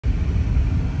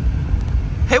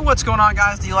Hey, what's going on,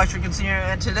 guys? The Electrician here,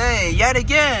 and today, yet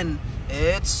again,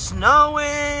 it's snowing,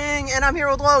 and I'm here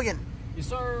with Logan. Yes,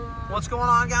 sir. What's going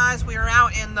on, guys? We are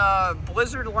out in the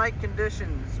blizzard-like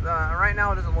conditions. Right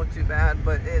now, it doesn't look too bad,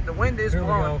 but the wind is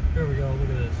blowing. Here we go. Look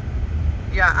at this.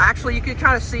 Yeah, actually, you can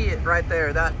kind of see it right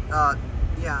there. The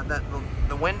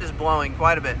wind is blowing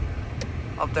quite a bit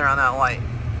up there on that light.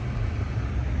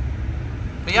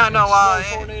 But yeah, no,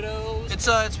 tornadoes.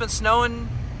 It's been snowing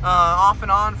off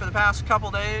and on for the past couple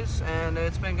days, and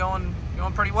it's been going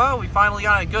pretty well. We finally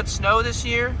got a good snow this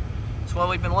year. That's what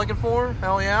we've been looking for.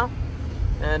 Hell yeah.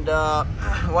 And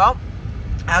well,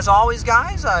 as always,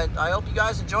 guys, I hope you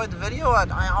guys enjoyed the video.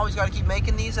 I always got to keep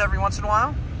making these every once in a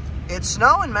while. It's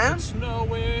snowing, man. It's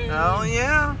snowing. Oh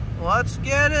yeah, let's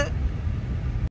get it.